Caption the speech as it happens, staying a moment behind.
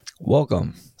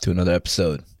Welcome to another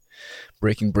episode.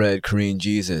 Breaking Bread, Korean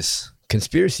Jesus,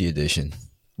 Conspiracy Edition.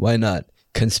 Why not?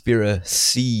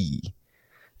 Conspiracy,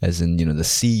 as in, the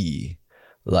sea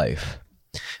life.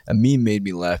 A meme made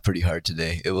me laugh pretty hard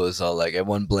today. It was all like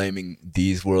everyone blaming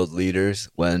these world leaders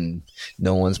when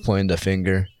no one's pointing a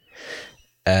finger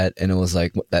at, and it was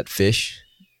like that fish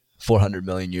 400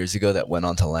 million years ago that went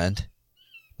onto land,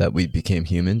 that we became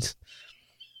humans.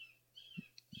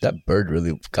 That bird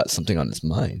really got something on his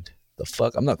mind. The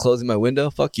fuck? I'm not closing my window?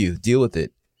 Fuck you. Deal with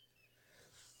it.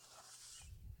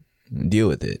 Deal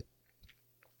with it.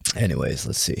 Anyways,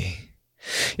 let's see.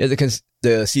 Yeah,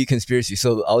 the sea conspiracy.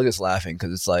 So I was just laughing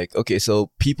because it's like, okay,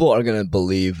 so people are going to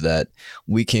believe that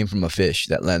we came from a fish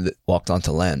that walked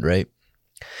onto land, right?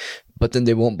 But then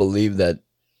they won't believe that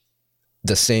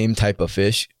the same type of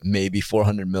fish maybe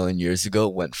 400 million years ago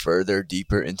went further,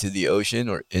 deeper into the ocean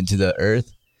or into the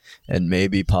earth. And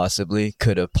maybe, possibly,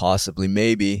 could have possibly,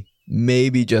 maybe,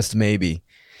 just maybe,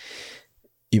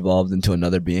 evolved into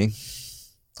another being.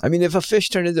 I mean, if a fish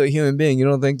turned into a human being, you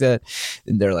don't think that?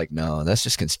 And they're like, no, that's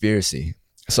just conspiracy.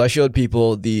 So I showed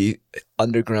people the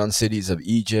underground cities of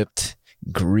Egypt,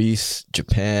 Greece,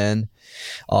 Japan,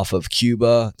 off of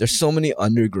Cuba. There's so many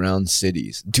underground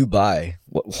cities. Dubai.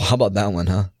 How about that one,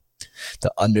 huh?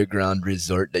 The underground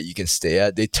resort that you can stay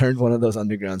at. They turned one of those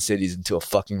underground cities into a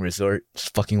fucking resort. It's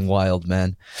fucking wild,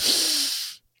 man.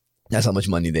 That's how much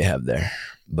money they have there.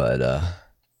 But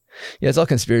yeah, it's all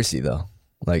conspiracy though.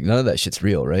 Like none of that shit's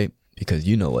real, right? Because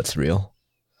you know what's real.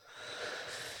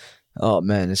 Oh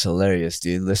man, it's hilarious,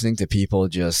 dude. Listening to people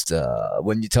just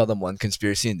when you tell them one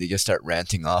conspiracy and they just start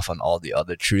ranting off on all the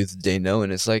other truths they know,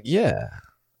 and it's like, yeah.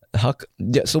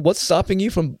 So what's stopping you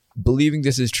from believing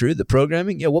this is true? The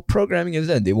programming? Yeah, what programming is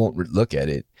that? They won't look at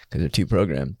it because they're too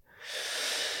programmed.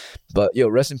 But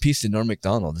rest in peace to Norm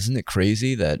Macdonald. Isn't it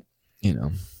crazy that,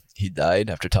 he died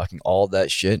after talking all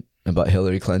that shit about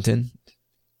Hillary Clinton,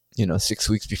 6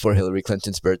 weeks before Hillary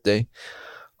Clinton's birthday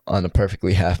on a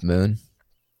perfectly half moon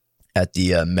at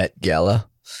the Met Gala,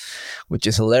 which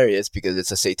is hilarious because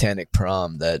it's a satanic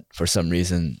prom that for some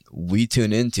reason we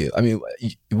tune into. I mean,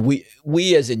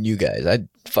 we as in you guys,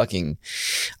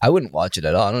 I wouldn't watch it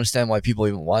at all. I don't understand why people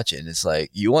even watch it. And it's like,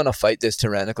 you want to fight this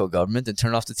tyrannical government, then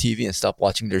turn off the TV and stop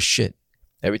watching their shit.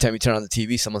 Every time you turn on the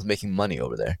TV, someone's making money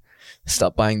over there.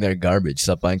 Stop buying their garbage.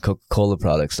 Stop buying Coca-Cola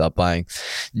products. Stop buying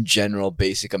general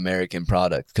basic American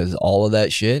products, because all of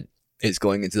that shit is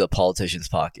going into the politician's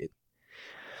pocket.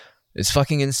 It's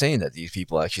fucking insane that these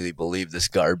people actually believe this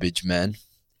garbage, man.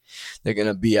 They're going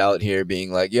to be out here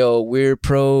being like, yo, we're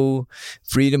pro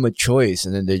freedom of choice.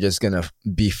 And then they're just going to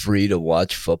be free to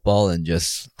watch football and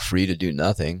just free to do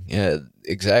nothing. Yeah,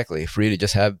 exactly. Free to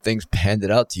just have things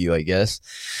handed out to you, I guess.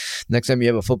 Next time you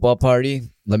have a football party,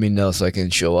 let me know so I can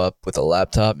show up with a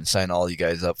laptop and sign all you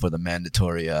guys up for the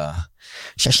mandatory,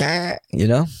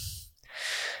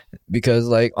 Because,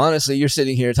 like, honestly, you're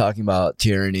sitting here talking about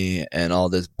tyranny and all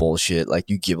this bullshit like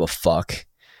you give a fuck.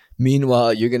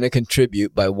 Meanwhile, you're going to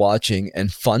contribute by watching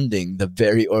and funding the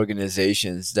very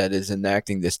organizations that is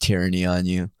enacting this tyranny on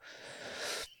you.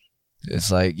 It's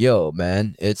like, yo,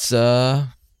 man, it's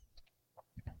a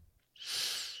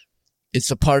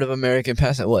part of American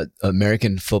pastime. What?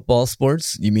 American football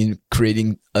sports? You mean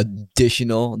creating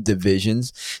additional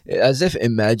divisions? As if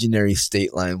imaginary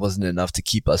state line wasn't enough to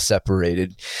keep us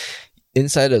separated.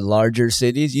 Inside of larger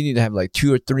cities, you need to have like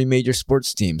 2 or 3 major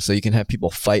sports teams so you can have people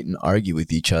fight and argue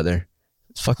with each other.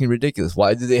 It's fucking ridiculous.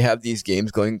 Why do they have these games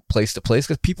going place to place?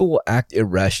 Because people will act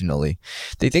irrationally.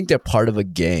 They think they're part of a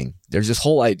gang. There's this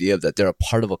whole idea that they're a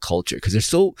part of a culture because they're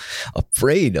so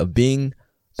afraid of being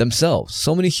themselves.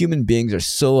 So many human beings are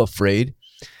so afraid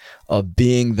of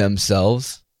being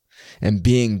themselves and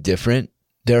being different.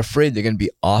 They're afraid they're going to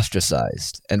be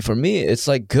ostracized. And for me, it's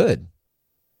like, good.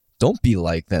 Don't be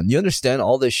like them. You understand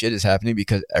all this shit is happening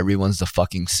because everyone's the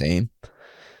fucking same.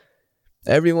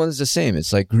 Everyone's the same.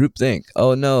 It's like groupthink.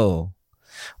 Oh no,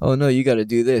 you got to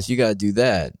do this. You got to do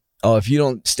that. Oh, if you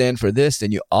don't stand for this,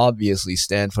 then you obviously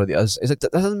stand for the others. It's like,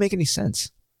 that doesn't make any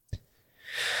sense.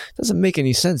 Doesn't make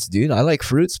any sense, dude. I like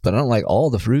fruits, but I don't like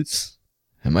all the fruits.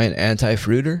 Am I an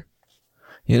anti-fruiter?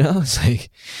 It's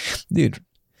like, dude,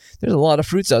 there's a lot of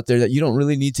fruits out there that you don't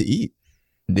really need to eat.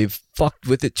 They've fucked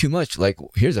with it too much. Like,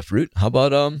 here's a fruit. How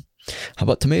about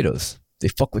tomatoes? They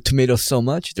fuck with tomatoes so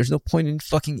much, there's no point in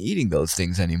fucking eating those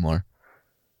things anymore.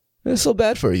 It's so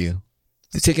bad for you.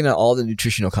 They're taking out all the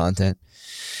nutritional content.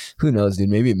 Who knows, dude?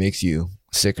 Maybe it makes you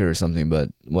sicker or something, but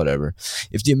whatever.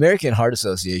 If the American Heart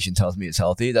Association tells me it's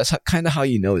healthy, that's kind of how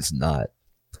you know it's not.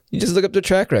 You just look up their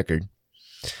track record.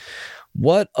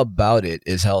 What about it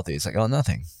is healthy? It's like, oh,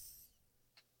 nothing.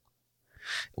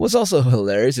 What's also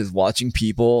hilarious is watching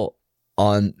people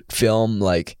on film,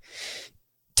 like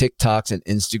TikToks and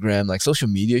Instagram, like social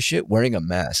media shit, wearing a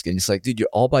mask. And it's like, dude, you're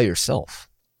all by yourself.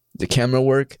 The camera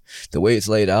work, the way it's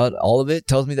laid out, all of it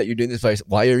tells me that you're doing this by yourself.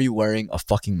 Why are you wearing a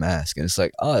fucking mask? And it's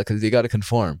like, because they got to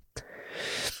conform.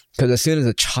 Because as soon as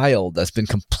a child that's been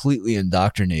completely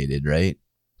indoctrinated, right,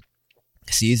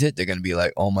 sees it, they're going to be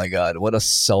like, oh my God, what a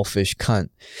selfish cunt.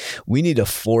 We need to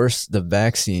force the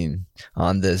vaccine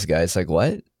on this guy. It's like,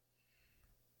 what?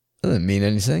 Doesn't mean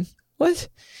anything. What?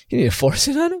 You need to force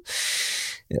it on him?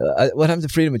 What happened to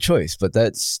freedom of choice? But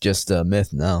that's just a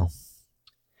myth now.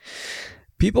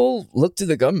 People look to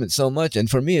the government so much. And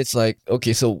for me, it's like,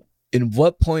 okay, so in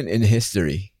what point in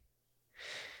history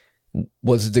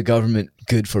was the government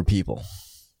good for people?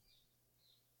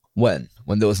 When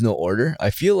there was no order?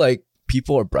 I feel like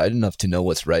people are bright enough to know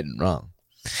what's right and wrong.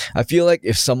 I feel like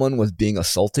if someone was being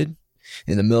assaulted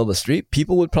in the middle of the street,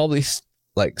 people would probably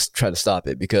like try to stop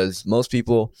it, because most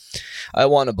people, I really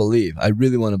want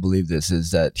to believe this,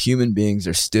 is that human beings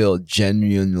are still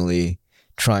genuinely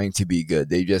trying to be good.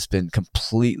 They've just been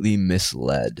completely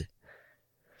misled.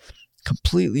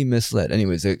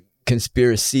 Anyways, the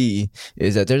conspiracy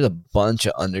is that there's a bunch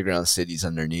of underground cities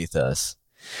underneath us.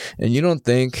 And you don't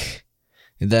think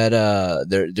that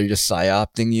they're just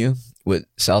psyoping you with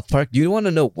South Park? Do you want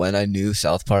to know when I knew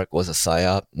South Park was a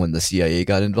psyop, when the CIA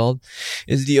got involved?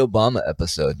 Is the Obama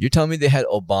episode. You're telling me they had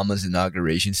Obama's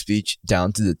inauguration speech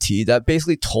down to the T? That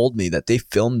basically told me that they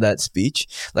filmed that speech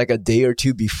like a day or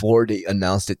two before they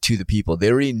announced it to the people.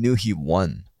 They already knew he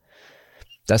won.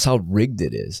 That's how rigged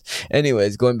it is.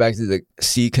 Anyways, going back to the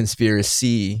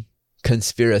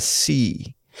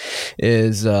conspiracy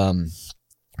is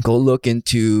go look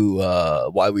into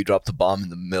why we dropped a bomb in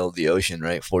the middle of the ocean,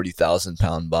 right? 40,000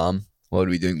 pound bomb. What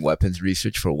are we doing? Weapons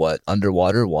research for what?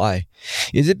 Underwater? Why?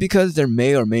 Is it because there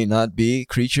may or may not be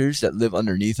creatures that live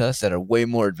underneath us that are way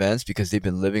more advanced because they've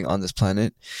been living on this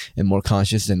planet and more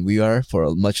conscious than we are for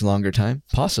a much longer time?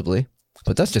 Possibly.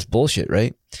 But that's just bullshit,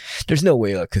 right? There's no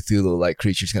way a Cthulhu-like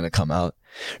creature's going to come out.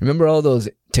 Remember all those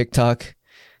TikTok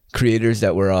creators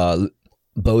that were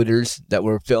boaters that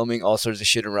were filming all sorts of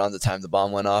shit around the time the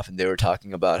bomb went off, and they were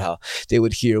talking about how they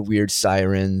would hear weird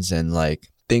sirens and like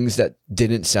things that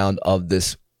didn't sound of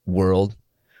this world,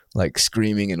 like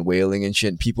screaming and wailing and shit.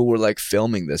 And people were like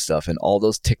filming this stuff, and all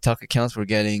those TikTok accounts were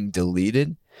getting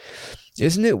deleted.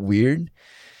 Isn't it weird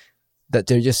that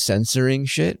they're just censoring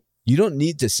shit? You don't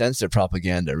need to censor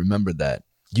propaganda. Remember that.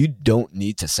 You don't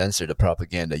need to censor the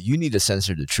propaganda. You need to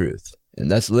censor the truth. And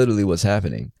that's literally what's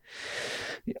happening.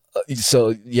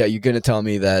 So yeah, you're gonna tell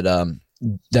me that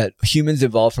that humans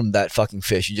evolved from that fucking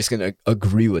fish. You're just gonna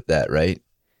agree with that, right?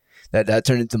 That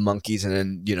turned into monkeys, and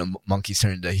then monkeys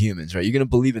turned into humans, right? You're gonna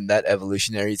believe in that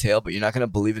evolutionary tale, but you're not gonna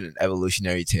believe in an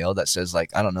evolutionary tale that says, like,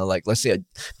 I don't know, like, let's say a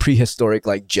prehistoric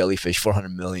like jellyfish 400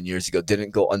 million years ago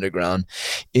didn't go underground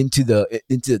into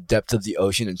the depth of the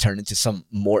ocean and turn into some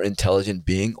more intelligent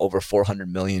being over 400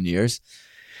 million years.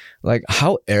 Like,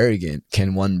 how arrogant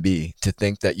can one be to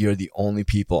think that you're the only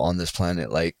people on this planet?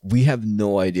 Like, we have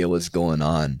no idea what's going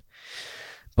on,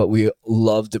 but we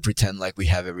love to pretend like we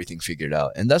have everything figured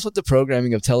out. And that's what the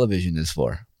programming of television is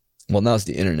for. Well, now it's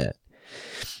the internet.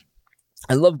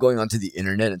 I love going onto the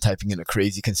internet and typing in a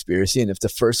crazy conspiracy. And if the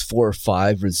first 4 or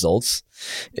 5 results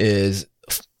is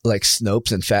like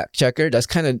Snopes and Fact Checker, that's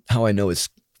kind of how I know it's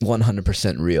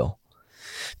 100% real.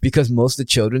 Because most of the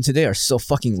children today are so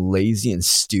fucking lazy and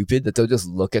stupid that they'll just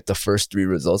look at the first 3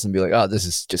 results and be like, oh, this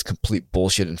is just complete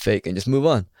bullshit and fake, and just move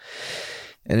on.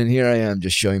 And then here I am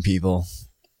just showing people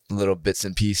little bits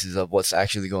and pieces of what's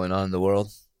actually going on in the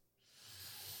world.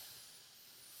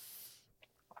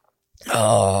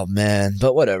 Oh, man.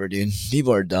 But whatever, dude.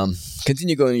 People are dumb.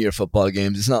 Continue going to your football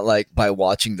games. It's not like by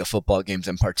watching the football games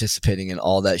and participating in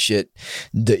all that shit,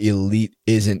 the elite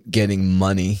isn't getting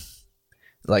money.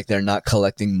 Like, they're not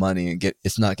collecting money and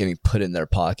it's not getting put in their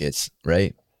pockets,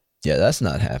 right? Yeah, that's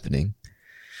not happening.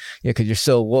 Yeah, because you're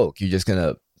so woke. You're just going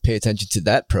to pay attention to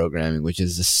that programming, which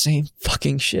is the same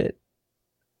fucking shit.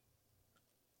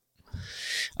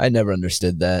 I never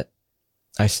understood that.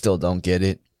 I still don't get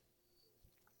it.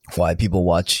 Why people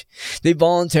watch. They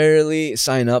voluntarily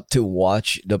sign up to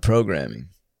watch the programming.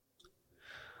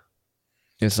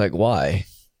 It's like, why?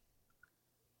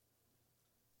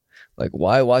 Like,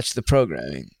 why watch the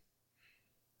programming?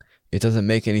 It doesn't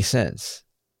make any sense.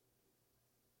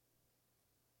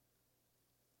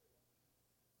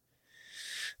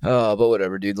 Oh, but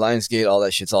whatever, dude. Lionsgate, all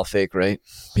that shit's all fake, right?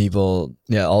 People,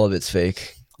 yeah, all of it's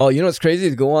fake. Oh, you know what's crazy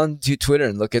is go on to Twitter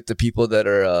and look at the people that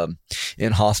are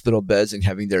in hospital beds and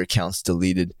having their accounts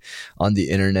deleted on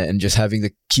the internet and just having to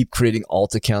keep creating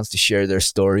alt accounts to share their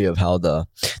story of how the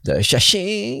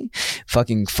shashing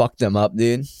fucking fucked them up,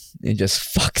 dude. It just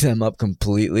fucked them up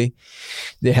completely.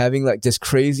 They're having like this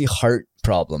crazy heart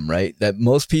problem, right? That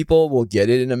most people will get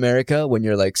it in America when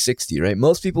you're like 60, right?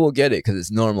 Most people will get it because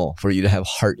it's normal for you to have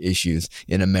heart issues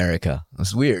in America.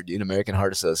 It's weird, dude. American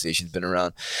Heart Association's been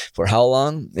around for how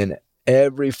long? And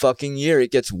every fucking year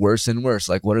it gets worse and worse.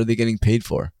 Like, what are they getting paid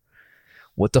for?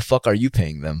 What the fuck are you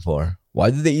paying them for? Why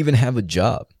do they even have a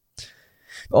job?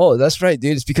 Oh, that's right,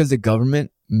 dude. It's because the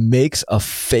government makes a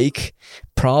fake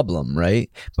problem, right?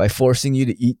 By forcing you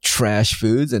to eat trash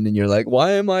foods. And then you're like,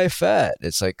 why am I fat?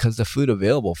 It's like, because the food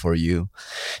available for you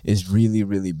is really,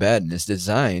 really bad. And it's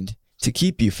designed to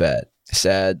keep you fat,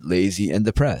 sad, lazy, and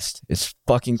depressed. It's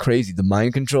fucking crazy. The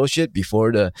mind control shit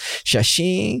before the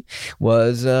sashimi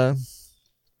was in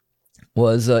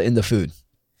the food.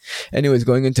 Anyways,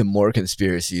 going into more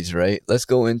conspiracies, right? Let's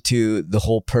go into the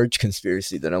whole Purge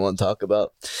conspiracy that I want to talk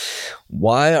about.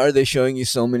 Why are they showing you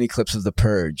so many clips of the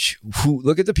Purge?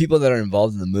 Look at the people that are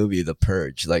involved in the movie, The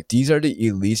Purge. Like, these are the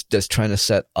elites just trying to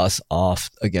set us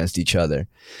off against each other.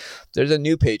 There's a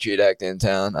new Patriot Act in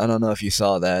town. I don't know if you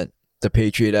saw that. The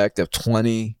Patriot Act of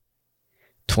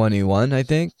 2021, I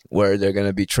think, where they're going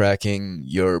to be tracking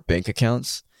your bank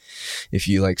accounts. If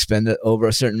you like spend it over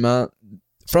a certain amount,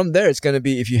 from there, it's going to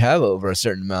be if you have over a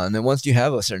certain amount. And then once you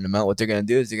have a certain amount, what they're going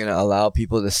to do is they're going to allow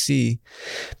people to see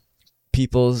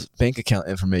people's bank account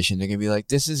information. They're going to be like,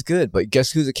 this is good. But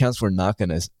guess whose accounts we're not going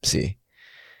to see?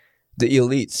 The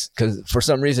elites. Because for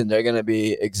some reason, they're going to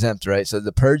be exempt, right? So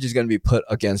the purge is going to be put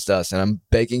against us. And I'm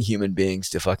begging human beings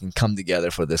to fucking come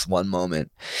together for this one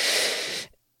moment.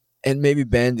 And maybe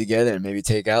band together and maybe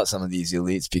take out some of these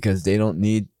elites because they don't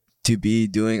need to be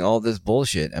doing all this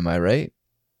bullshit. Am I right?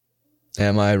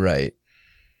 Am I right?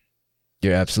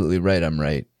 You're absolutely right. I'm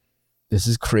right. This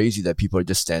is crazy that people are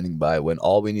just standing by when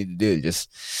all we need to do is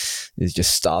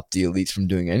just stop the elites from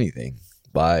doing anything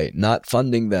by not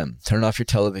funding them. Turn off your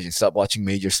television. Stop watching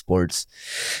major sports.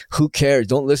 Who cares?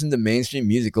 Don't listen to mainstream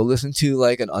music. Go listen to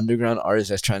like an underground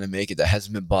artist that's trying to make it that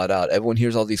hasn't been bought out. Everyone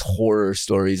hears all these horror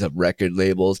stories of record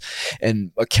labels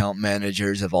and account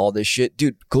managers of all this shit.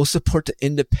 Dude, go support the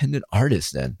independent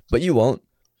artists then. But you won't.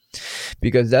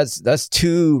 Because that's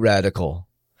too radical.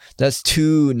 That's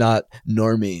too not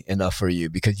normie enough for you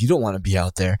because you don't want to be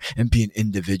out there and be an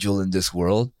individual in this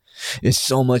world. It's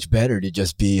so much better to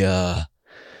just be, it's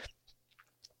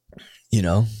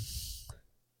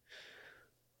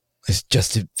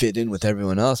just to fit in with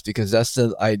everyone else because that's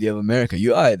the idea of America.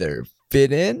 You either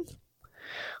fit in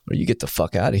or you get the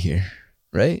fuck out of here,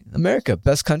 right? America,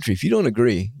 best country. If you don't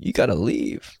agree, you got to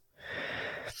leave.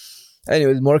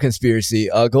 Anyways, more conspiracy.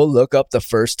 Go look up the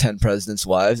first 10 presidents'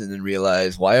 wives and then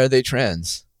realize, why are they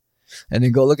trans? And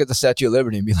then go look at the Statue of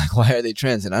Liberty and be like, why are they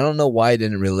trans? And I don't know why I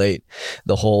didn't relate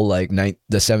the whole like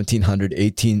the 1700s,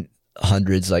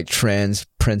 1800s, like trans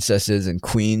princesses and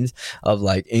queens of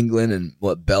like England and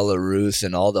Belarus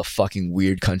and all the fucking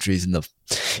weird countries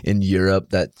in Europe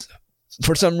that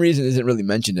for some reason isn't really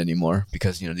mentioned anymore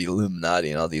because, the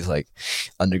Illuminati and all these like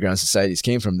underground societies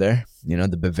came from there,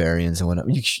 the Bavarians and whatnot.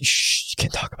 You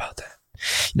can't talk about that.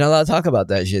 You're not allowed to talk about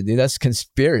that shit, dude. That's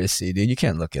conspiracy, dude. You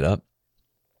can't look it up.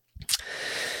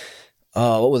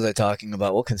 What was I talking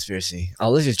about? What conspiracy?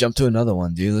 Let's just jump to another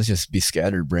one, dude. Let's just be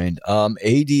scatterbrained.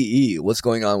 ADE. What's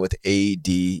going on with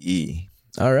ADE?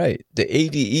 All right. The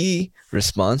ADE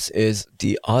response is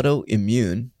the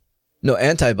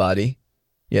antibody.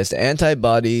 Yes, the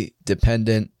antibody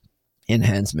dependent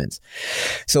enhancements.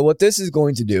 So what this is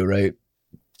going to do, right?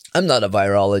 I'm not a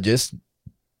virologist,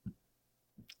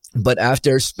 but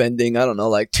after spending, I don't know,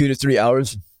 like 2 to 3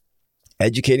 hours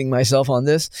educating myself on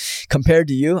this, compared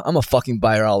to you, I'm a fucking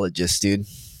virologist, dude.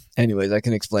 Anyways, I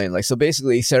can explain. So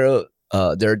basically, there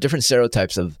are different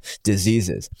serotypes of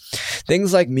diseases.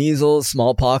 Things like measles,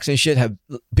 smallpox, and shit have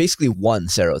basically one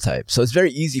serotype. So it's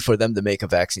very easy for them to make a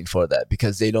vaccine for that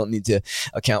because they don't need to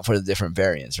account for the different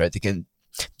variants, right? They can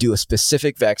do a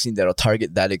specific vaccine that'll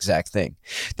target that exact thing.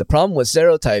 The problem with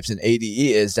serotypes in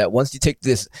ADE is that once you take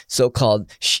this so-called,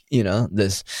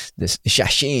 this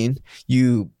shashin,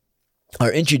 you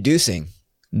are introducing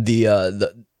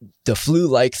the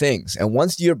flu-like things. And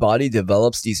once your body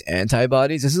develops these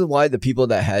antibodies, this is why the people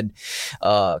that had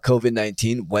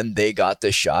COVID-19, when they got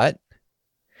the shot,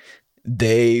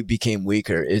 they became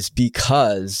weaker, is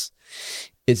because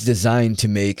it's designed to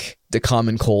make the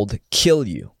common cold kill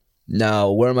you.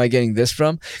 Now, where am I getting this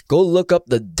from? Go look up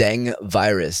the dengue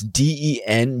virus, DENGUE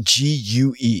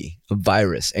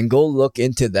virus, and go look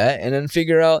into that and then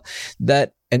figure out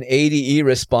that an ADE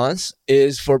response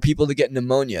is for people to get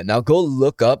pneumonia. Now, go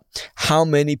look up how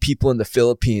many people in the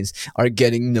Philippines are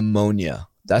getting pneumonia.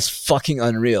 That's fucking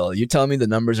unreal. You're telling me the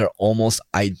numbers are almost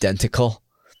identical?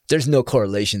 There's no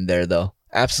correlation there, though.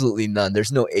 Absolutely none.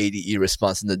 There's no ADE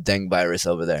response in the dengue virus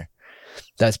over there.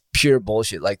 That's pure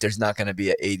bullshit. Like, there's not going to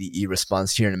be an ADE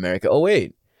response here in America. Oh,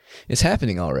 wait. It's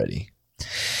happening already.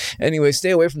 Anyway,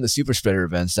 stay away from the super spreader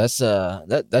events. That's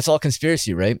all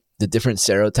conspiracy, right? The different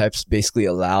serotypes basically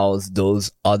allows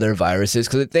those other viruses,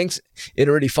 because it thinks it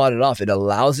already fought it off. It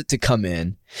allows it to come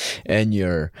in, and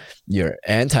your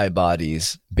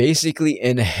antibodies basically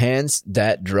enhance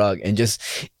that drug and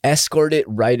just escort it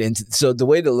right into. So the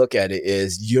way to look at it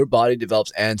is your body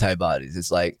develops antibodies.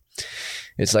 It's like,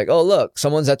 oh, look,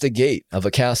 someone's at the gate of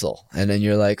a castle. And then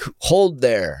you're like, hold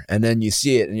there. And then you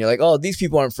see it and you're like, oh, these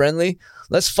people aren't friendly.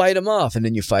 Let's fight them off. And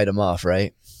then you fight them off,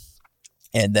 right?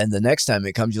 And then the next time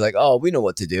it comes, you're like, oh, we know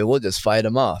what to do. We'll just fight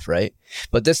them off, right?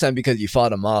 But this time, because you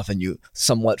fought them off and you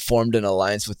somewhat formed an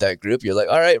alliance with that group, you're like,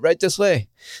 all right, right this way.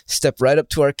 Step right up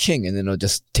to our king. And then it'll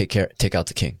just take out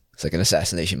the king. It's like an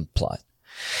assassination plot.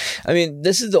 I mean,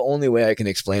 this is the only way I can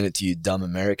explain it to you dumb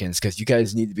Americans, because you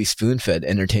guys need to be spoon-fed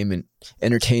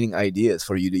entertaining ideas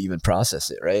for you to even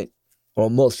process it, right? Well,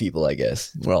 most people, I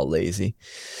guess. We're all lazy.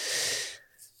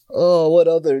 Oh, what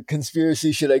other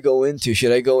conspiracy should I go into?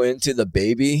 Should I go into the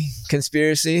baby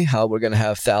conspiracy? How we're going to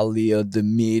have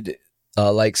thalidomide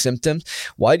like symptoms?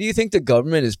 Why do you think the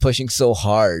government is pushing so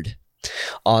hard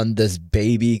on this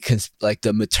baby, like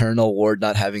the maternal ward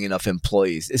not having enough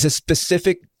employees? It's a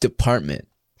specific department.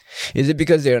 Is it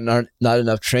because they're not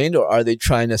enough trained, or are they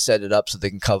trying to set it up so they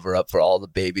can cover up for all the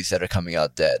babies that are coming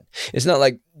out dead? It's not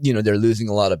like, they're losing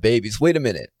a lot of babies. Wait a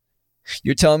minute.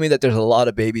 You're telling me that there's a lot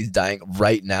of babies dying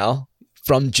right now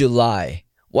from July.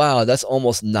 Wow, that's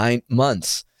almost 9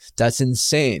 months. That's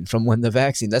insane. From when the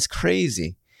vaccine, that's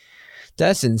crazy.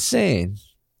 That's insane.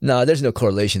 No, there's no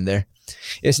correlation there.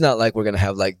 It's not like we're going to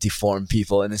have like deformed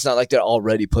people, and it's not like they're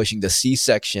already pushing the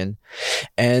C-section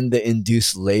and the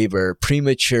induced labor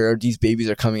premature. These babies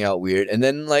are coming out weird. And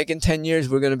then like in 10 years,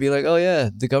 we're going to be like, oh yeah,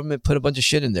 the government put a bunch of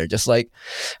shit in there. Just like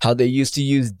how they used to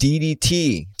use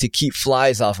DDT to keep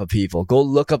flies off of people. Go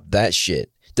look up that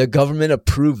shit. The government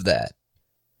approved that.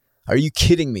 Are you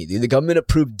kidding me, dude? The government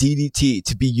approved DDT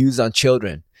to be used on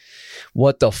children.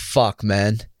 What the fuck,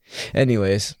 man?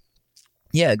 Anyways.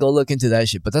 Yeah, go look into that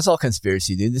shit. But that's all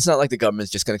conspiracy, dude. It's not like the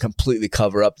government's just going to completely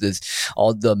cover up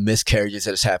all the miscarriages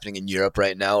that is happening in Europe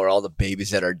right now, or all the babies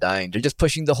that are dying. They're just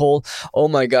pushing the whole, oh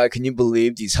my God, can you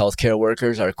believe these healthcare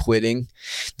workers are quitting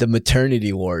the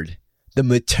maternity ward? The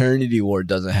maternity ward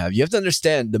doesn't have. You have to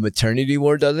understand, the maternity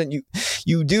ward doesn't.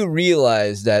 You do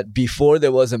realize that before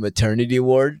there was a maternity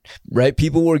ward, right?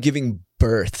 People were giving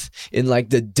birth in like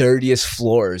the dirtiest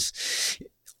floors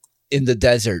in the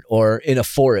desert or in a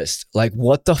forest. Like,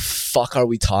 what the fuck are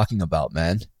we talking about,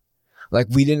 man? Like,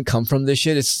 we didn't come from this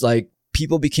shit. It's like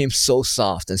people became so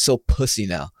soft and so pussy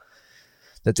now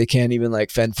that they can't even like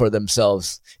fend for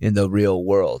themselves in the real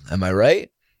world. Am I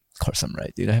right? Of course I'm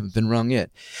right, dude. I haven't been wrong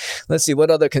yet. Let's see, what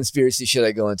other conspiracy should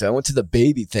I go into? I went to the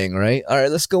baby thing, right? All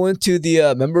right, let's go into the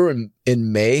remember in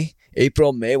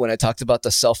April, May, when I talked about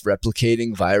the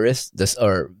self-replicating virus,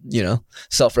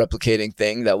 self-replicating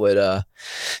thing that would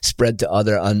spread to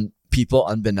other people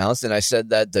unbeknownst. And I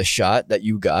said that the shot that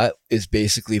you got is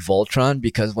basically Voltron,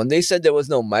 because when they said there was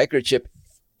no microchip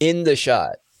in the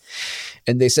shot,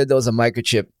 and they said there was a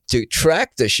microchip to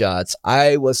track the shots,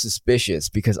 I was suspicious,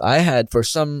 because I had, for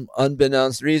some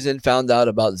unbeknownst reason, found out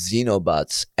about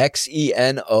xenobots.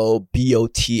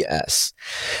 Xenobots.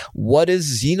 What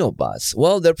is xenobots?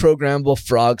 Well, they're programmable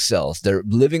frog cells. They're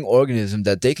living organisms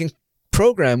that they can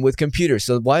program with computers.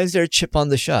 So why is there a chip on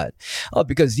the shot? Oh,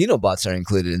 because xenobots are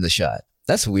included in the shot.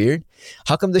 That's weird.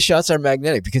 How come the shots are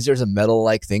magnetic? Because there's a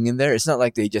metal-like thing in there. It's not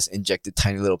like they just injected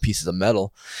tiny little pieces of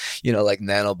metal, like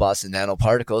nanobots and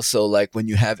nanoparticles. So like when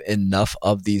you have enough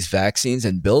of these vaccines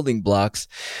and building blocks,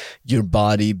 your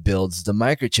body builds the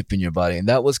microchip in your body. And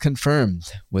that was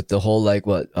confirmed with the whole the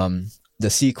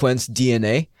sequenced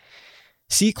DNA.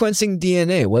 Sequencing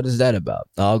DNA, what is that about?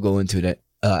 I'll go into that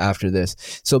after this.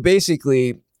 So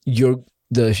basically,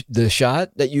 the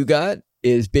shot that you got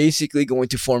is basically going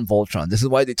to form Voltron. This is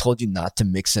why they told you not to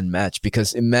mix and match,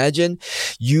 because imagine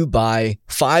you buy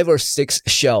 5 or 6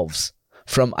 shelves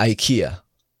from IKEA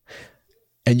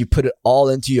and you put it all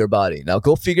into your body. Now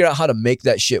go figure out how to make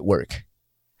that shit work.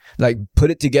 Like,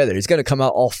 put it together. It's going to come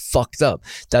out all fucked up.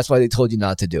 That's why they told you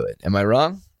not to do it. Am I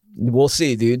wrong? We'll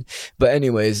see, dude. But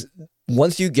anyways,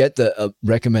 once you get the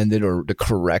recommended or the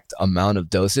correct amount of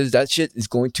doses, that shit is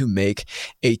going to make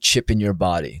a chip in your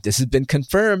body. This has been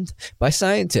confirmed by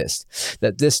scientists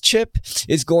that this chip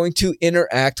is going to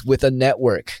interact with a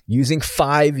network using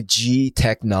 5G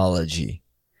technology.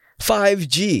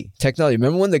 5G technology.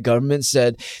 Remember when the government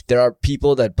said there are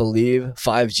people that believe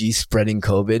 5G spreading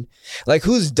COVID? Like,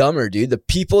 who's dumber, dude? The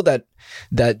people that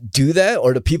do that,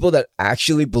 or the people that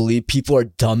actually believe people are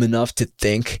dumb enough to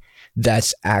think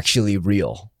that's actually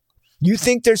real? You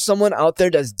think there's someone out there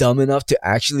that's dumb enough to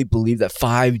actually believe that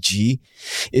 5G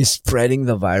is spreading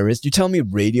the virus? You tell me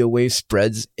radio wave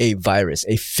spreads a virus,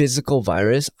 a physical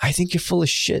virus? I think you're full of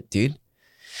shit, dude.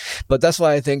 But that's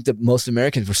why I think that most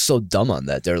Americans were so dumb on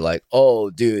that. They're like, oh,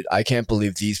 dude, I can't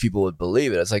believe these people would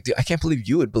believe it. It's like, dude, I can't believe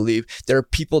you would believe there are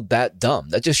people that dumb.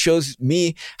 That just shows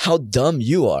me how dumb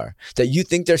you are, that you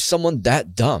think there's someone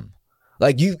that dumb.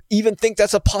 Like, you even think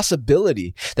that's a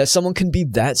possibility, that someone can be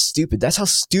that stupid. That's how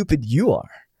stupid you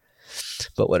are.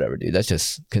 But whatever, dude. That's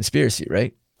just conspiracy,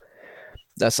 right?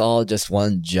 That's all just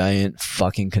one giant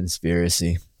fucking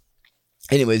conspiracy.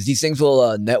 Anyways, these things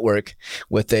will network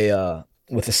with a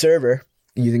server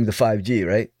using the 5G,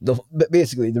 right?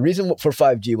 Basically, the reason for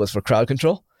 5G was for crowd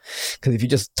control. Because if you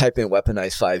just type in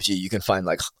weaponized 5G, you can find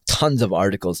like tons of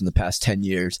articles in the past 10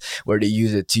 years where they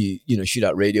use it to, shoot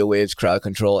out radio waves, crowd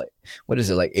control. What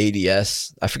is it, like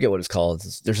ADS? I forget what it's called.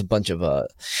 There's a bunch of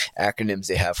acronyms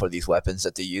they have for these weapons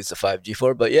that they use the 5G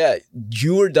for. But yeah,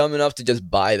 you were dumb enough to just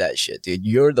buy that shit, dude.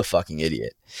 You're the fucking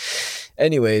idiot.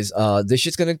 Anyways, this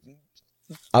shit's going to...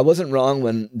 I wasn't wrong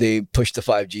when they pushed the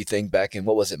 5G thing back in,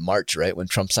 what was it, March, right? When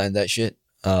Trump signed that shit.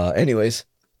 Anyways,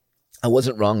 I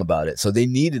wasn't wrong about it. So they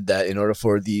needed that in order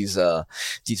for these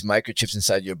microchips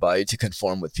inside your body to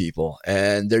conform with people.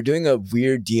 And they're doing a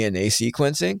weird DNA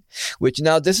sequencing, which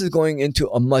now this is going into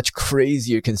a much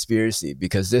crazier conspiracy,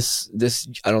 because this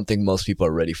I don't think most people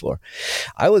are ready for.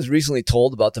 I was recently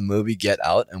told about the movie Get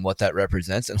Out and what that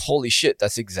represents, and holy shit,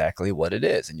 that's exactly what it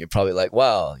is. And you're probably like,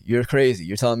 wow, you're crazy.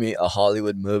 You're telling me a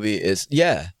Hollywood movie is...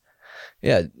 Yeah,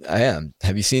 I am.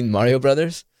 Have you seen Mario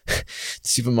Brothers?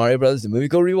 Super Mario Brothers, the movie?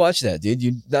 Go rewatch that, dude.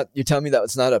 You're telling me that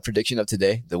it's not a prediction of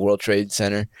today? The World Trade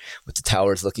Center with the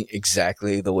towers looking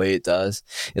exactly the way it does.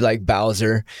 It, like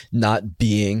Bowser not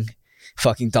being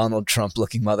fucking Donald Trump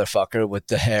looking motherfucker with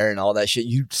the hair and all that shit.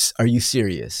 Are you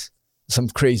serious? Some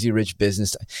crazy rich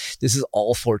business. This is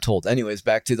all foretold. Anyways,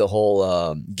 back to the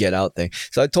whole Get Out thing.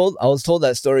 So I was told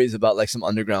that story is about like some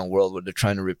underground world where they're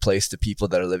trying to replace the people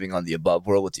that are living on the above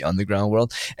world with the underground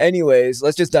world. Anyways,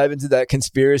 let's just dive into that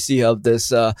conspiracy of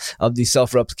this of the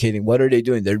self-replicating. What are they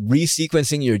doing? They're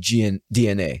resequencing your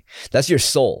DNA. That's your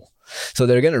soul. So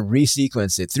they're going to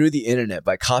resequence it through the internet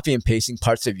by copy and pasting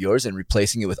parts of yours and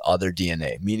replacing it with other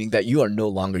DNA, meaning that you are no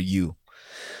longer you.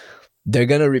 They're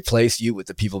going to replace you with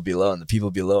the people below, and the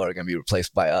people below are going to be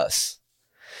replaced by us.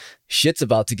 Shit's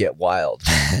about to get wild,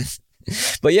 man.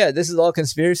 But yeah, this is all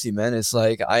conspiracy, man. It's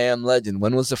like I Am Legend.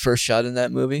 When was the first shot in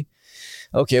that movie?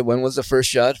 Okay, when was the first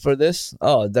shot for this?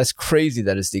 Oh, that's crazy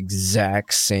that it's the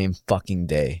exact same fucking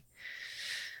day.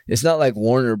 It's not like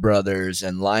Warner Brothers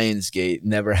and Lionsgate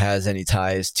never has any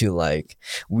ties to like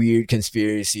weird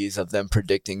conspiracies of them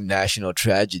predicting national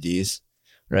tragedies.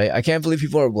 Right? I can't believe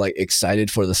people are like excited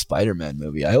for the Spider-Man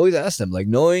movie. I always ask them, like,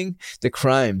 knowing the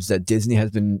crimes that Disney has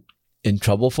been in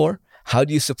trouble for, how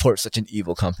do you support such an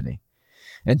evil company?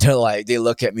 And they're like, they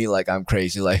look at me like I'm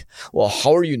crazy. Like, well,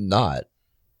 how are you not?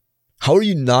 How are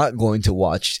you not going to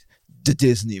watch the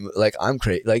Disney movie? Like, I'm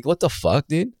crazy. Like, what the fuck,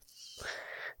 dude?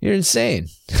 You're insane.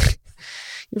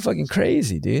 You're fucking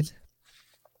crazy, dude.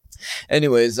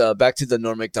 Anyways, back to the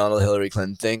Norm Macdonald, Hillary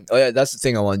Clinton thing. Oh yeah, that's the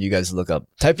thing I want you guys to look up.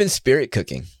 Type in spirit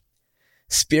cooking.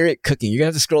 Spirit cooking. You're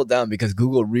going to have to scroll down because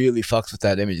Google really fucks with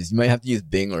that images. You might have to use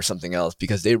Bing or something else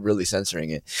because they're really censoring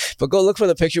it. But go look for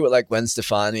the picture with like Gwen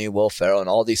Stefani, Will Ferrell, and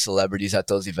all these celebrities at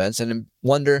those events and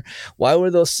wonder, why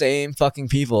were those same fucking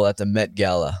people at the Met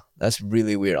Gala? That's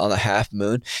really weird. On a half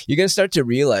moon, you're going to start to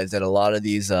realize that a lot of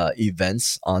these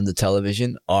events on the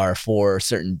television are for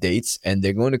certain dates, and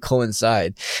they're going to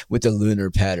coincide with the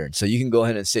lunar pattern. So you can go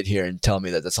ahead and sit here and tell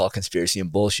me that that's all conspiracy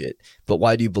and bullshit. But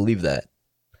why do you believe that?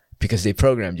 Because they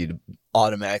programmed you to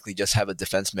automatically just have a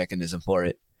defense mechanism for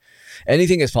it.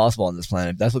 Anything is possible on this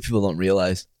planet. That's what people don't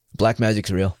realize. Black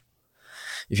magic's real.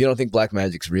 If you don't think black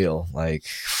magic's real, like,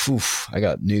 I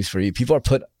got news for you. People are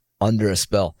put under a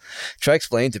spell. Try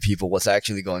explaining to people what's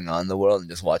actually going on in the world and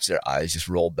just watch their eyes just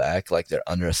roll back like they're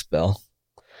under a spell.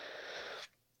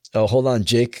 Oh, hold on.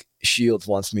 Jake Shields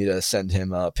wants me to send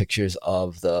him pictures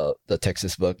of the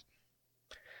Texas book.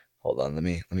 Hold on. Let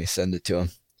me send it to him.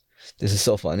 This is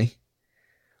so funny.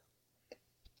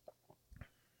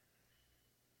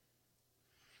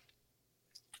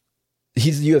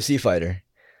 He's a UFC fighter.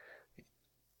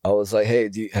 I was like, hey,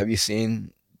 have you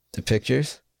seen the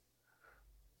pictures?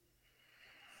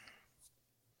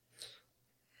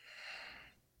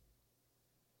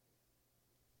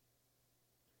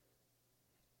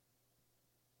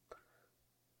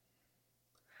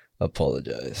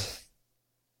 Apologize.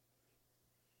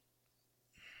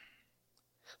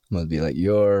 I'm gonna be like,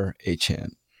 you're a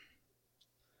champ.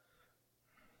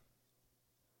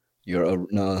 You're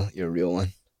a real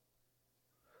one.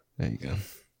 There you go.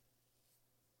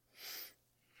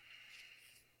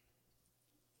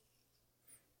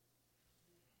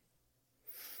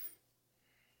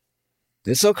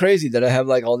 It's so crazy that I have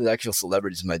like all the actual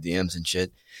celebrities in my DMs and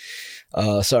shit.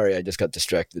 Sorry, I just got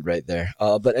distracted right there.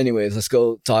 But anyways, let's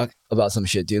go talk about some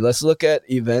shit, dude. Let's look at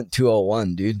Event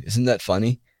 201, dude. Isn't that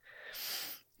funny?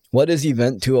 What is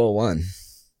Event 201?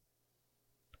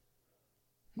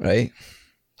 Right?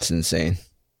 It's insane.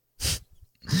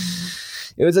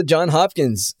 It was a Johns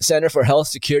Hopkins Center for Health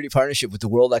Security partnership with the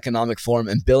World Economic Forum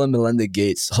and Bill and Melinda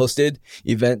Gates hosted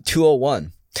Event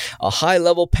 201, a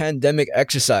high-level pandemic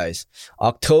exercise,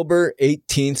 October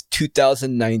 18th,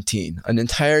 2019, an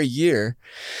entire year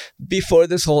before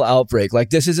this whole outbreak. Like,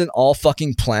 this isn't all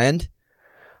fucking planned.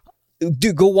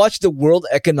 Dude, go watch the World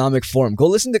Economic Forum. Go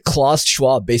listen to Klaus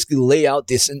Schwab basically lay out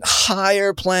this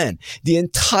entire plan, the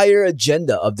entire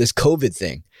agenda of this COVID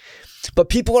thing. But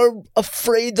people are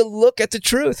afraid to look at the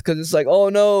truth because it's like, oh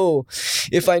no,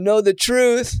 if I know the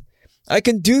truth, I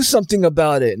can do something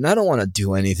about it. And I don't want to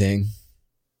do anything.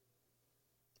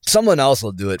 Someone else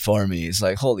will do it for me. It's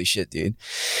like, holy shit, dude.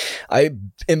 I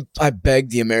beg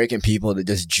the American people to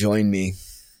just join me.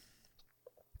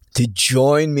 To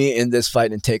join me in this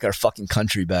fight and take our fucking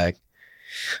country back.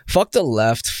 Fuck the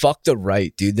left, fuck the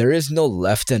right, dude. There is no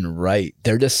left and right.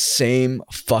 They're the same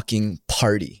fucking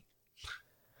party.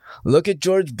 Look at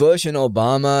George Bush and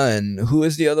Obama, and who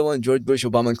is the other one? George Bush,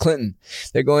 Obama, and Clinton.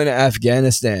 They're going to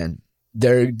Afghanistan.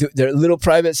 They're little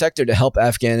private sector to help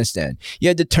Afghanistan.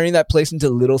 Yeah, they're turning that place into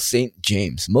Little St.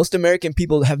 James. Most American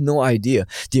people have no idea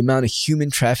the amount of human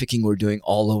trafficking we're doing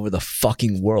all over the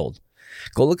fucking world.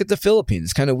 Go look at the Philippines.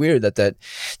 It's kind of weird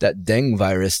that dengue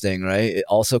virus thing, right? It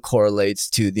also correlates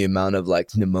to the amount of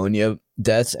like pneumonia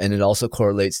deaths, and it also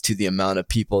correlates to the amount of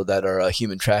people that are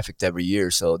human trafficked every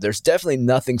year. So there's definitely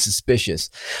nothing suspicious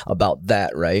about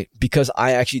that, right? Because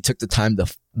I actually took the time to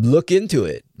look into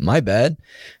it. My bad.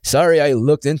 Sorry, I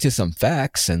looked into some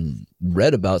facts and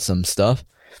read about some stuff.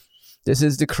 This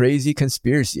is the crazy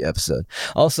conspiracy episode.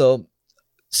 Also,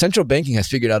 central banking has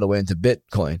figured out a way into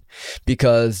Bitcoin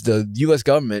because the US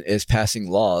government is passing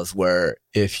laws where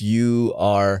if you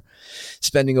are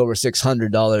spending over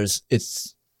 $600,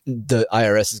 the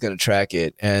IRS is going to track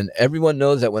it. And everyone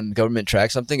knows that when the government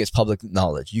tracks something, it's public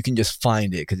knowledge. You can just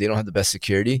find it because they don't have the best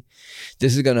security.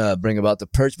 This is going to bring about the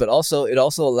purge, but also it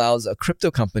also allows a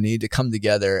crypto company to come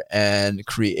together and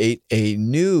create a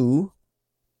new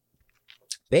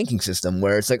banking system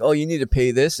where it's like, oh, you need to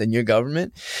pay this, and your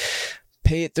government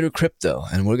pay it through crypto,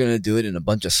 and we're going to do it in a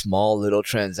bunch of small little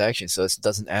transactions so it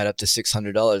doesn't add up to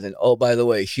 $600. And oh, by the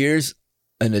way, here's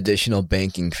an additional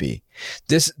banking fee.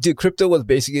 Crypto was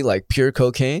basically like pure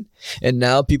cocaine, and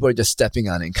now people are just stepping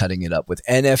on it and cutting it up with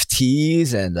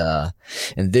NFTs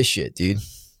and this shit, dude.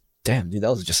 Damn, dude, that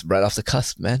was just right off the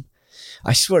cusp, man.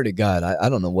 I swear to God, I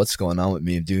don't know what's going on with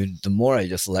me, dude. The more I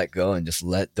just let go and just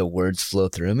let the words flow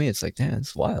through me, it's like, damn,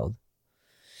 it's wild.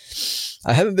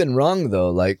 I haven't been wrong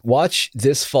though. Like, watch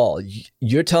this fall.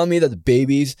 You're telling me that the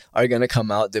babies are going to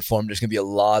come out deformed. There's going to be a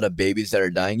lot of babies that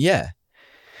are dying. Yeah.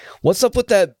 What's up with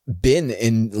that bin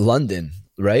in London,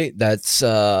 right? That's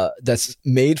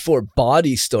made for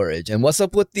body storage. And what's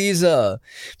up with these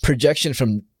projections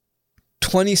from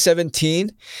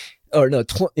 2017? Or no,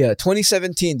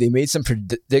 2017, they made some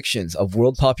predictions of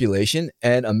world population,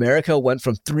 and America went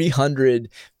from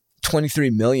 323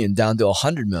 million down to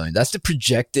 100 million. That's the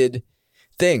projected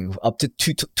thing up to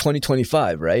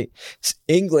 2025, right?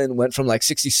 England went from like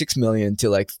 66 million to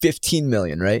like 15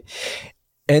 million, right?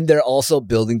 And they're also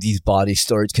building these body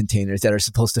storage containers that are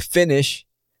supposed to finish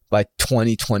by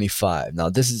 2025. Now,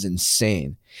 this is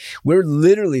insane. We're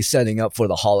literally setting up for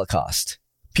the Holocaust.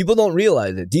 People don't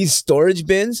realize it. These storage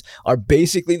bins are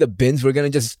basically the bins we're going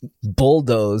to just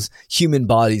bulldoze human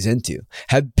bodies into.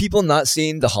 Have people not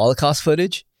seen the Holocaust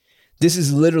footage? This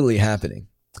is literally happening.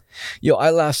 Yo,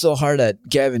 I laughed so hard at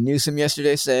Gavin Newsom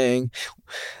yesterday saying,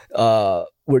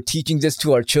 we're teaching this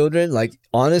to our children. Like,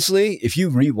 honestly, if you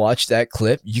rewatch that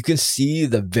clip, you can see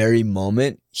the very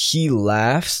moment he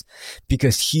laughs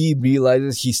because he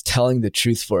realizes he's telling the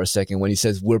truth for a second when he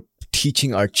says, we're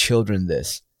teaching our children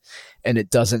this. And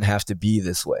it doesn't have to be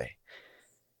this way.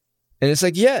 And it's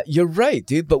like, yeah, you're right,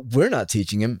 dude, but we're not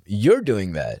teaching him. You're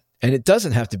doing that. And it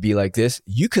doesn't have to be like this.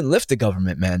 You can lift the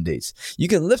government mandates. You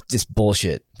can lift this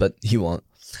bullshit, but he won't.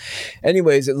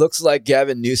 Anyways, it looks like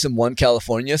Gavin Newsom won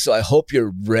California, so I hope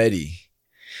you're ready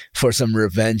for some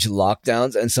revenge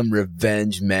lockdowns and some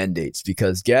revenge mandates,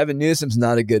 because Gavin Newsom's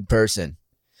not a good person.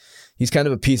 He's kind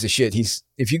of a piece of shit.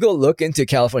 If you go look into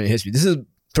California history, this is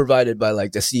provided by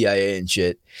like the CIA and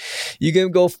shit. You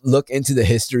can go look into the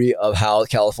history of how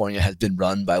California has been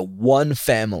run by one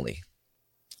family,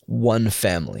 one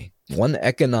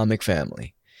economic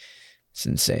family. It's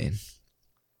insane.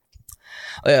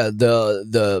 Oh yeah,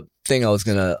 the thing I was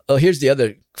gonna. Oh, here's the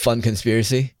other fun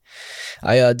conspiracy.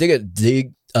 I dig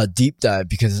a deep dive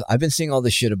because I've been seeing all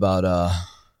this shit about the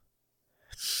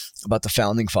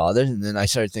founding fathers, and then I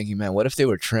started thinking, man, what if they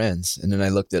were trans? And then I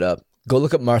looked it up. Go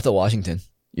look up Martha Washington.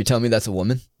 You're telling me that's a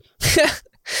woman?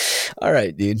 All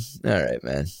right, dude. All right,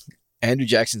 man. Andrew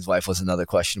Jackson's wife was another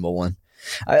questionable one.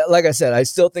 Like I said, I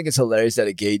still think it's hilarious that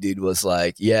a gay dude was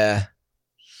like, yeah,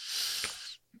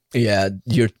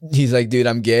 he's like, dude,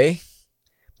 I'm gay,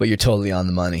 but you're totally on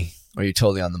the money, or you're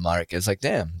totally on the mark. It's like,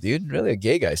 damn, dude, really, a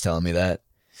gay guy's telling me that.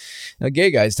 A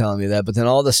gay guy's telling me that, but then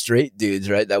all the straight dudes,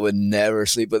 right, that would never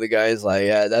sleep with a guy is like,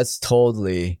 yeah, that's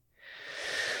totally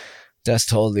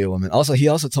a woman. Also, he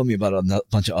also told me about a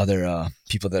bunch of other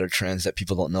people that are trans that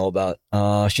people don't know about.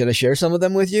 Should I share some of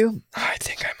them with you? I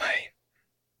think I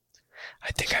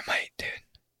might, dude.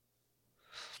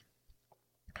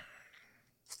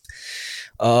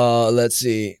 Let's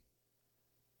see.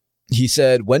 He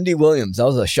said Wendy Williams. That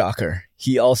was a shocker.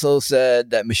 He also said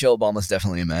that Michelle Obama's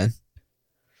definitely a man.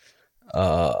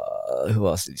 Who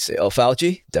else did he say? Oh,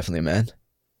 Fauci, definitely a man.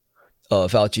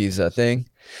 Fauci's a thing.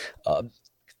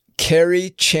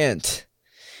 Carrie Chant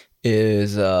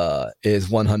is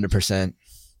 100%.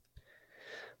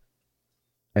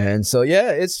 And so,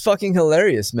 yeah, it's fucking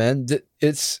hilarious, man.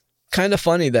 It's kind of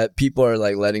funny that people are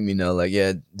like letting me know, like,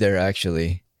 yeah, they're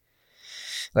actually,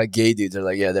 like, gay dudes are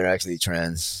like, yeah, they're actually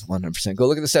trans, 100%. Go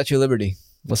look at the Statue of Liberty.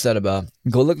 What's that about?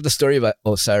 Go look at the story about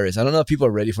Osiris. I don't know if people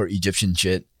are ready for Egyptian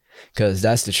shit, because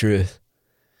that's the truth.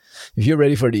 If you're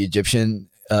ready for the Egyptian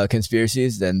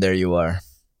conspiracies, then there you are.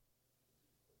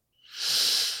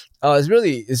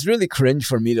 It's really cringe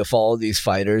for me to follow these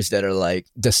fighters that are like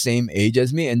the same age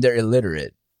as me and they're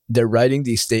illiterate. They're writing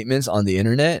these statements on the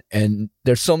internet and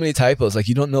there's so many typos. Like,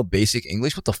 you don't know basic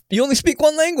English? You only speak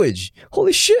one language.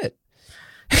 Holy shit.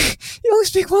 You only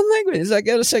speak one language. It's like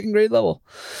at a second grade level.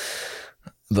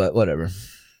 But whatever.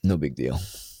 No big deal.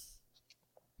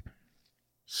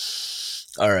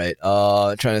 All right.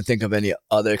 Trying to think of any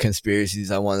other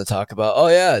conspiracies I want to talk about. Oh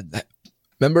yeah.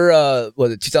 Remember,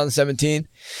 2017?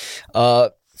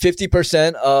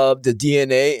 50% of the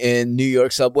DNA in New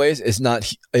York subways is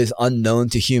unknown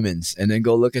to humans. And then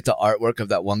go look at the artwork of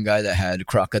that one guy that had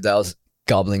crocodiles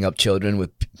gobbling up children with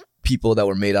people that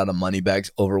were made out of money bags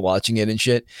overwatching it and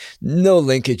shit. No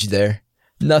linkage there.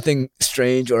 Nothing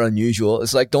strange or unusual.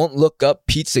 It's like, don't look up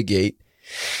Pizzagate.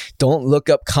 Don't look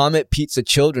up Comet Pizza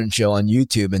Children's Show on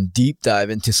YouTube and deep dive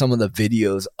into some of the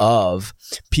videos of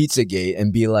Pizzagate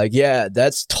and be like, yeah,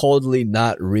 that's totally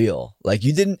not real. Like,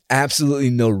 you didn't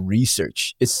absolutely no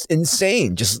research. It's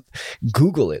insane. Just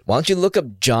Google it. Why don't you look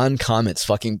up John Comet's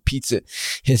fucking pizza,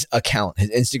 his account,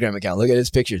 his Instagram account. Look at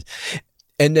his pictures.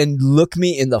 And then look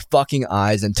me in the fucking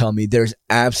eyes and tell me there's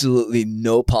absolutely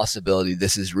no possibility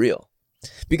this is real.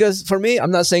 Because for me,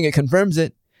 I'm not saying it confirms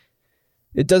it.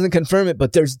 It doesn't confirm it,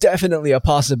 but there's definitely a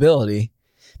possibility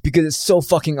because it's so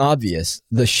fucking obvious.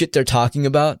 The shit they're talking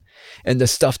about and the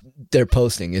stuff they're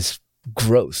posting is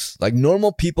gross. Like,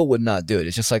 normal people would not do it.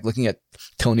 It's just like looking at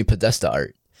Tony Podesta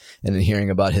art and then hearing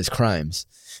about his crimes.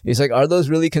 It's like, are those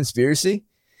really conspiracy?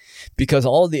 Because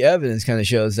all the evidence kind of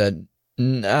shows that,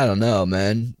 I don't know,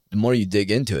 man. The more you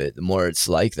dig into it, the more it's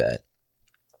like that.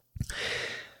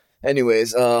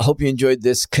 Anyways, hope you enjoyed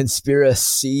this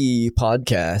conspiracy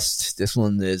podcast. This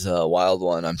one is a wild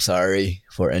one. I'm sorry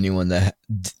for anyone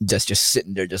that's just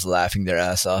sitting there just laughing their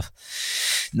ass off,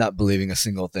 not believing a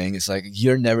single thing. It's like,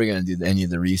 you're never going to do any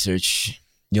of the research.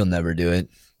 You'll never do it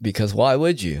because why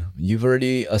would you? You've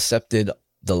already accepted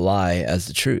the lie as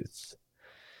the truth.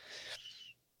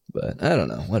 But I don't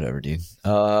know. Whatever, dude.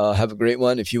 Have a great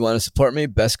one. If you want to support me,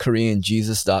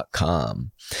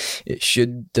 bestkoreanjesus.com.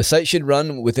 The site should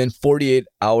run within 48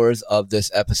 hours of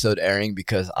this episode airing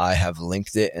because I have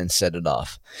linked it and set it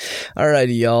off.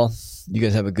 Alrighty, y'all. You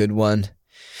guys have a good one.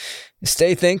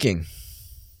 Stay thinking.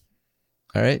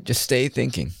 All right? Just stay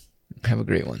thinking. Have a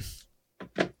great one.